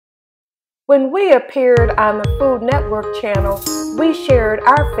When we appeared on the Food Network channel, we shared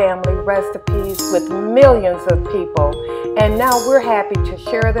our family recipes with millions of people, and now we're happy to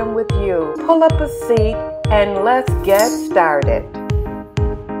share them with you. Pull up a seat and let's get started.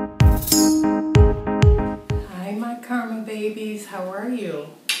 Hi, my Karma babies. How are you?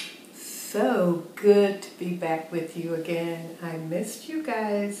 So good to be back with you again. I missed you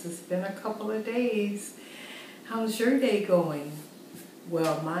guys. It's been a couple of days. How's your day going?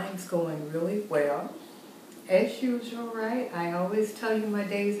 Well, mine's going really well. As usual, right? I always tell you my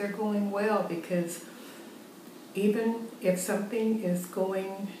days are going well because even if something is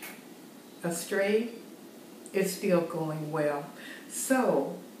going astray, it's still going well.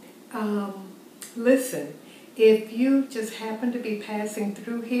 So, listen, if you just happen to be passing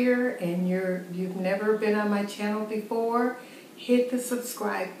through here and you've never been on my channel before, hit the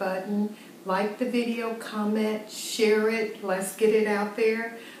subscribe button. Like the video, comment, share it. Let's get it out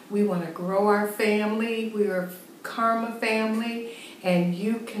there. We want to grow our family. We are Karma family, and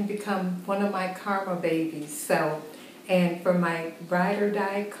you can become one of my Karma babies. So, and for my ride or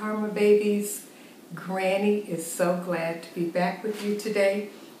die Karma babies, Granny is so glad to be back with you today.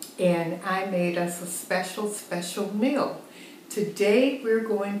 And I made us a special meal. Today we're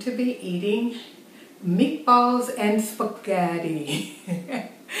going to be eating meatballs and spaghetti.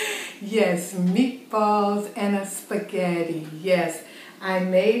 Yes, meatballs and a spaghetti. Yes, I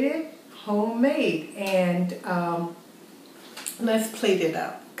made it homemade, and let's plate it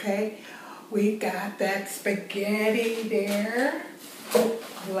up, okay? We got that spaghetti there.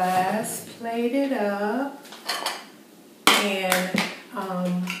 Let's plate it up, and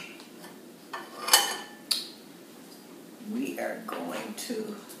we are going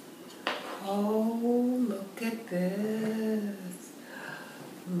to, oh, look at this.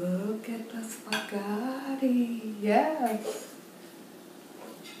 Look at the spaghetti. Yes.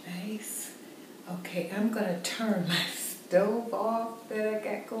 Nice. Okay, I'm going to turn my stove off that I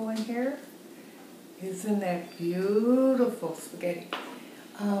got going here. Isn't that beautiful spaghetti?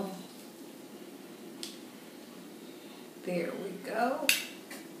 There we go.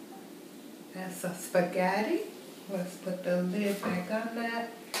 That's a spaghetti. Let's put the lid back on that.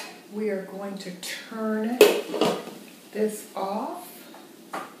 We are going to turn this off.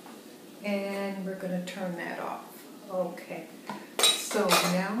 And we're going to turn that off. Okay. So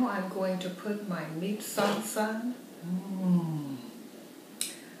now I'm going to put my meat sauce on.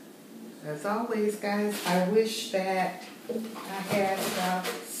 As always, guys, I wish that I had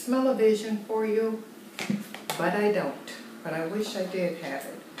smell-o-vision for you, but I don't. But I wish I did have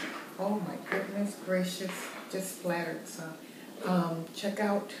it. Oh my goodness gracious, just splattered some. Check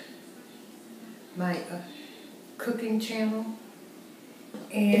out my cooking channel,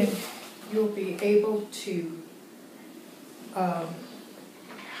 and you'll be able to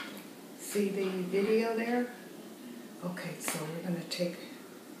see the video there. Okay, so we're going to take,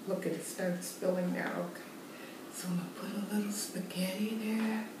 look at it, start spilling there. Okay, so I'm going to put a little spaghetti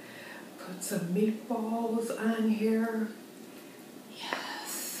there, put some meatballs on here.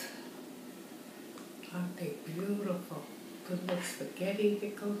 Yes, aren't they beautiful? Put a little spaghetti to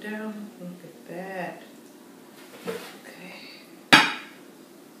go down. Look at that. Okay.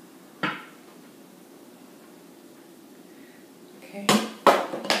 Okay,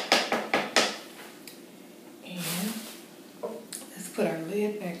 and let's put our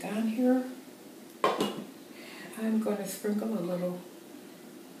lid back on here. I'm going to sprinkle a little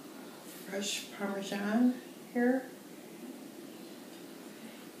fresh Parmesan here,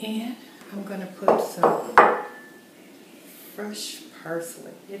 and I'm going to put some fresh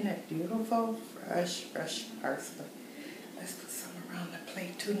parsley. Isn't that beautiful? Fresh parsley. Let's put some around the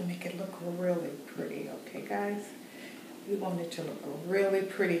plate too to make it look really pretty. Okay, guys? We want it to look really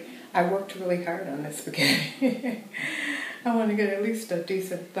pretty. I worked really hard on this spaghetti. I want to get at least a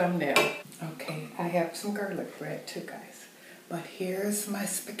decent thumbnail. Okay, I have some garlic bread too, guys. But here's my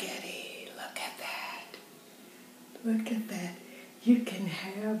spaghetti. Look at that. Look at that. You can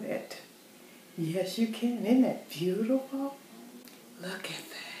have it. Yes, you can. Isn't that beautiful? Look at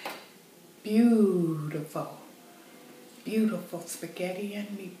that. Beautiful. Beautiful spaghetti and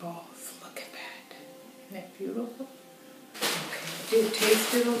meatballs. Look at that. Isn't that beautiful? Okay, I did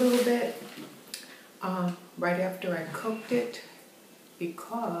taste it a little bit right after I cooked it,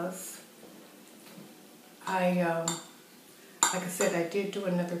 because like I said, I did do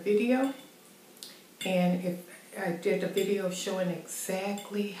another video, and if I did a video showing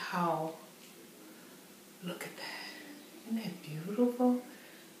exactly how, look at that, isn't that beautiful?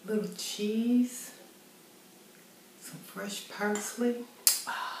 Little cheese, some fresh parsley.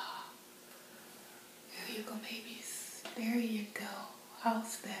 Ah, there you go, babies. There you go.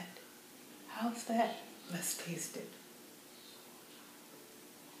 How's that? How's that? Let's taste it.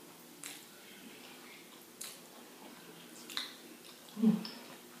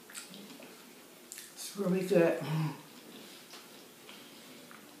 It's really good.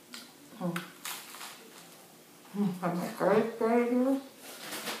 I'm like, right here.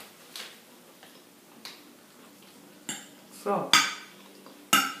 So,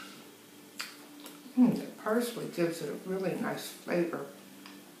 the parsley gives it a really nice flavor.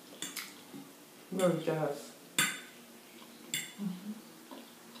 It really does.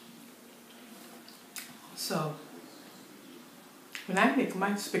 So, when I make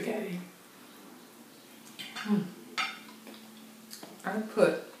my spaghetti, I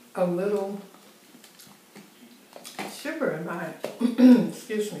put a little sugar in mine.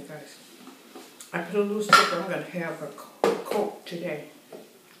 Excuse me, guys. I put a little sugar. I'm going to have a Coke today.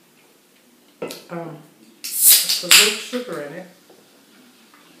 I put a little sugar in it.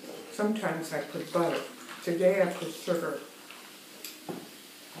 Sometimes I put butter. Today I put sugar.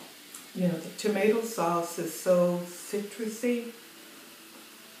 You know, the tomato sauce is so citrusy.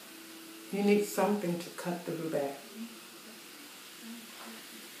 You need something to cut through that.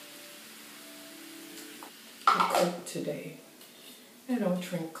 A Coke today. I don't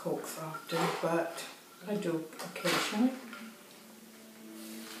drink Cokes often, but I do occasionally.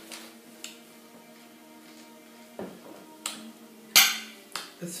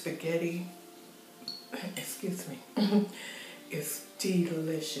 The spaghetti, excuse me, is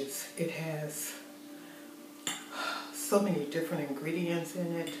delicious. It has so many different ingredients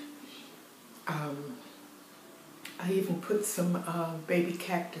in it. I even put some baby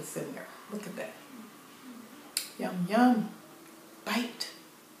cactus in there. Look at that. Yum, yum. Bite.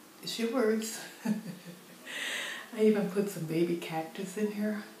 It's yours. I even put some baby cactus in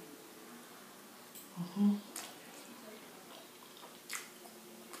here.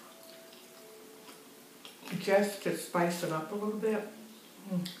 Just to spice it up a little bit.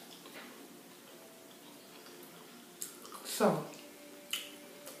 So,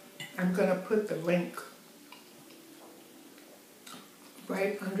 I'm going to put the link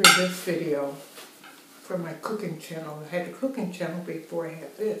right under this video for my cooking channel. I had the cooking channel before I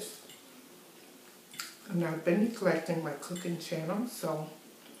had this. And I've been neglecting my cooking channel, so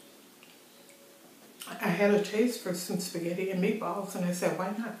I had a taste for some spaghetti and meatballs, and I said,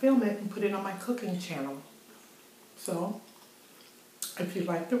 why not film it and put it on my cooking channel? So, if you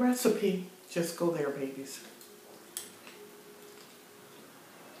like the recipe, just go there, babies.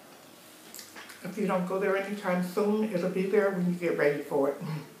 If you don't go there anytime soon, it'll be there when you get ready for it.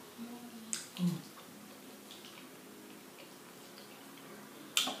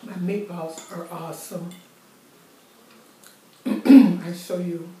 My meatballs are awesome. I show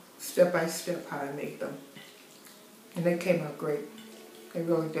you step by step how I make them. And they came out great. They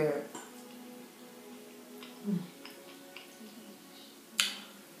really did.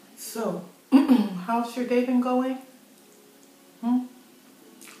 So, how's your day been going?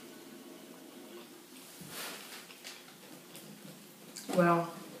 Well,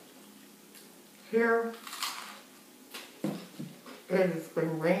 here it has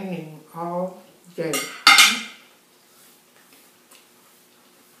been raining all day.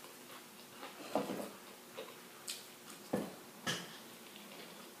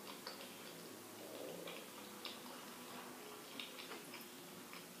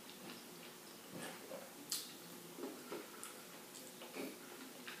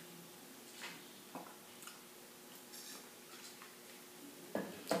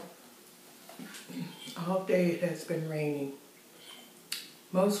 All day it has been raining.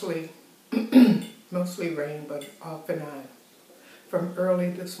 Mostly rain, but off and on from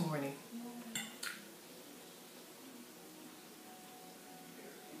early this morning.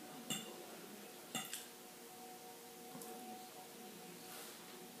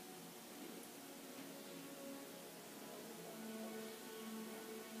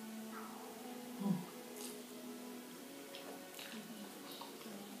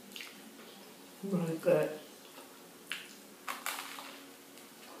 Really good.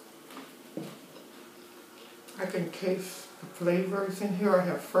 I can taste the flavors in here. I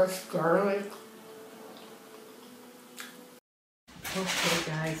have fresh garlic. Okay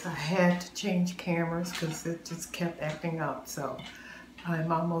guys, I had to change cameras because it just kept acting up. So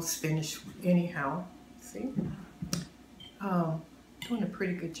I'm almost finished anyhow. See? Doing a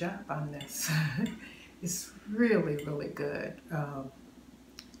pretty good job on this. It's really, really good.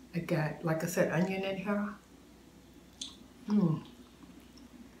 I got, like I said, onion in here.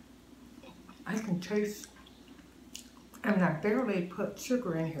 I can taste, and I barely put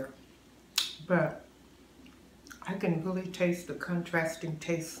sugar in here, but I can really taste the contrasting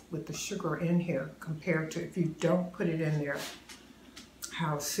taste with the sugar in here compared to if you don't put it in there,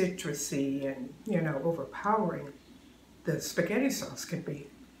 how citrusy and, you know, overpowering the spaghetti sauce can be.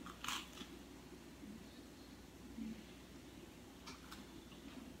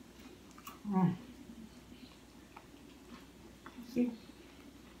 See,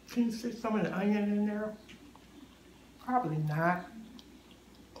 can you see some of the onion in there? Probably not,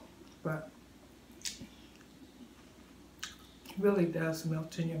 but it really does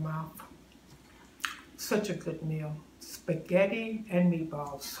melt in your mouth. Such a good meal. Spaghetti and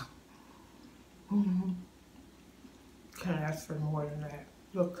meatballs. Can't ask for more than that.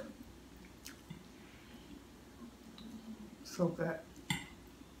 Look. So good.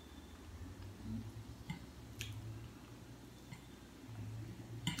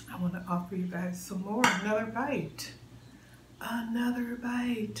 I want to offer you guys some more. Another bite. Another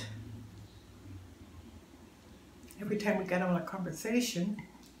bite. Every time we got on a conversation,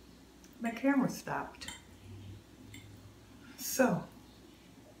 my camera stopped. So,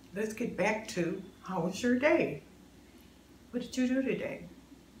 let's get back to how was your day? What did you do today?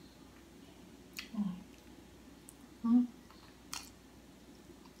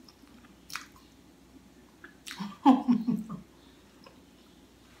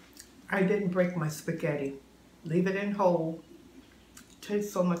 I didn't break my spaghetti. Leave it in whole.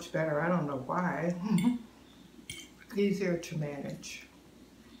 Tastes so much better. I don't know why. Easier to manage.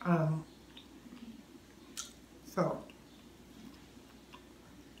 So,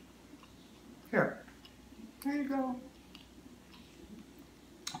 here you go.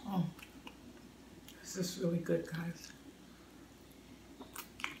 This is really good, guys.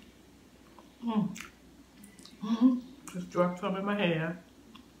 Just dropped some in my hand.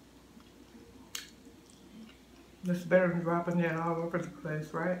 It's better than dropping it all over the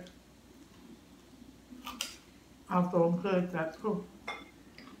place, right? I'll throw them good, that's cool.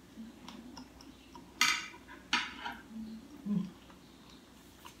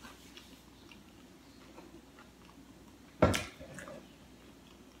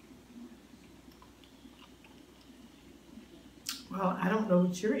 Well, I don't know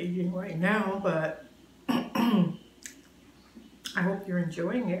what you're eating right now, but I hope you're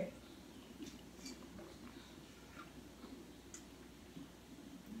enjoying it.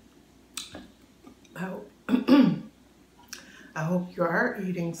 I hope you are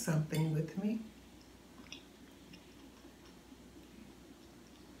eating something with me.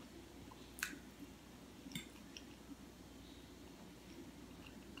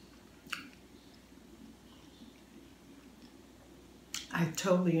 I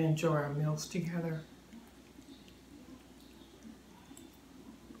totally enjoy our meals together.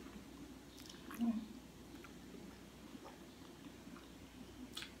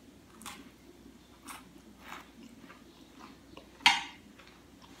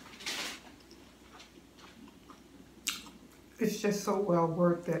 It's just so well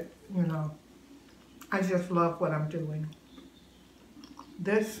worth it, you know. I just love what I'm doing.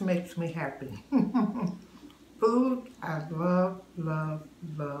 This makes me happy. Food, I love, love,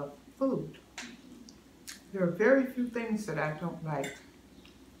 love food. There are very few things that I don't like.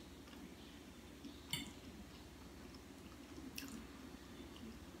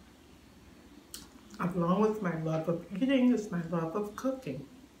 Along with my love of eating is my love of cooking.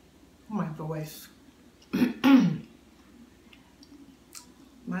 My voice.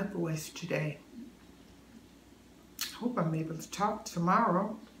 My voice today. Hope I'm able to talk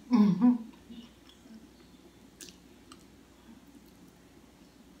tomorrow. You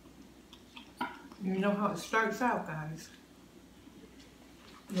know how it starts out, guys.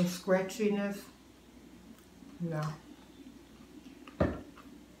 The scratchiness. No.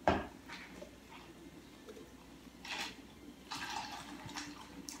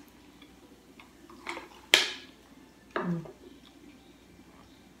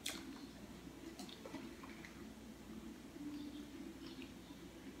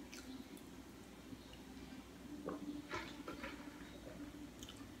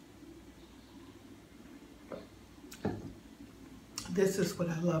 This is what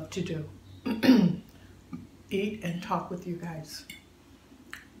I love to do. Eat and talk with you guys.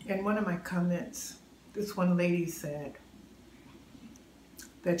 In one of my comments, this one lady said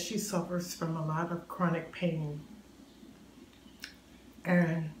that she suffers from a lot of chronic pain.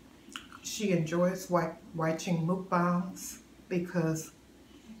 And she enjoys watching mukbangs because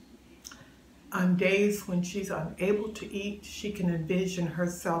on days when she's unable to eat, she can envision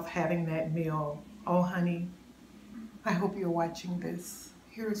herself having that meal. Oh, honey, I hope you're watching this.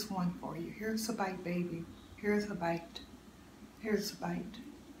 Here's one for you. Here's a bite, baby. Here's a bite. Here's a bite.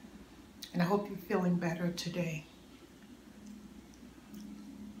 And I hope you're feeling better today.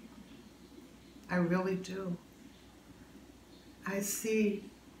 I really do. I see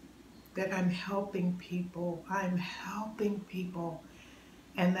that I'm helping people. I'm helping people.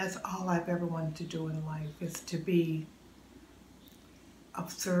 And that's all I've ever wanted to do in life, is to be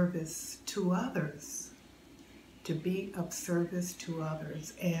of service to others. To be of service to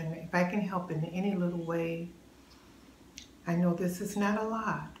others. And if I can help in any little way, I know this is not a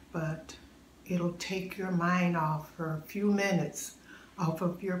lot, but it'll take your mind off for a few minutes, off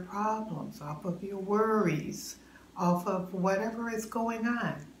of your problems, off of your worries, off of whatever is going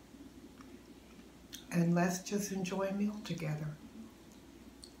on. And let's just enjoy a meal together.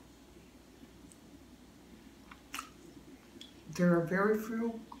 There are very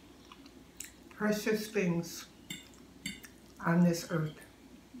few precious things on this earth.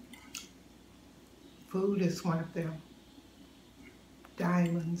 Food is one of them.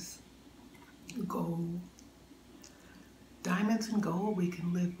 Diamonds, gold. Diamonds and gold we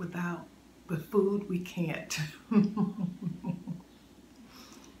can live without, but food we can't.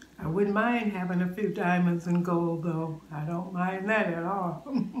 I wouldn't mind having a few diamonds and gold though. I don't mind that at all.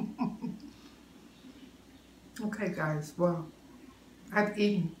 Okay guys, well, I've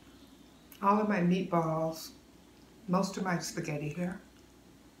eaten all of my meatballs, most of my spaghetti here.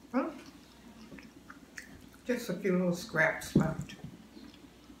 Well, just a few little scraps left.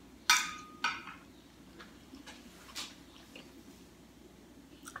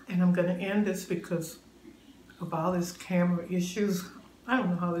 And I'm going to end this because of all this camera issues. I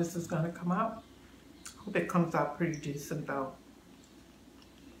don't know how this is going to come out. Hope it comes out pretty decent though.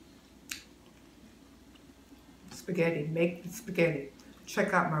 Spaghetti, make the spaghetti.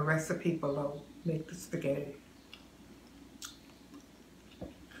 Check out my recipe below. Make the spaghetti.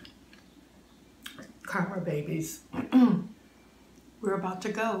 Karma babies. We're about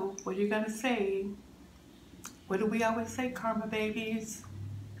to go. What are you going to say? What do we always say, Karma babies?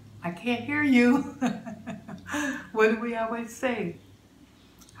 I can't hear you. What do we always say?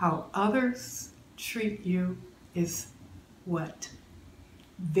 How others treat you is what?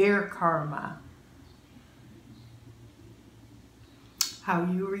 Their karma. How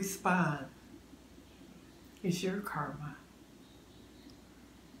you respond is your karma.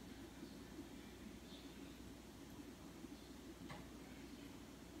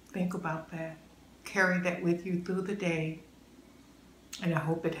 Think about that. Carry that with you through the day. And I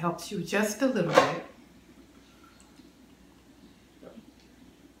hope it helps you just a little bit.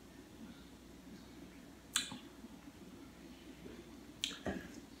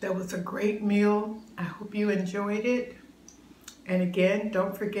 That was a great meal. I hope you enjoyed it. And again,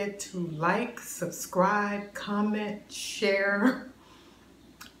 don't forget to like, subscribe, comment, share.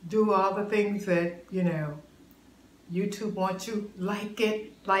 Do all the things that, you know, YouTube wants you. Like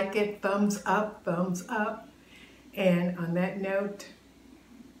it, thumbs up, thumbs up. And on that note,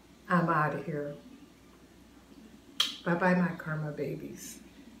 I'm out of here. Bye-bye, my karma babies.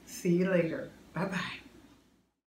 See you later. Bye-bye.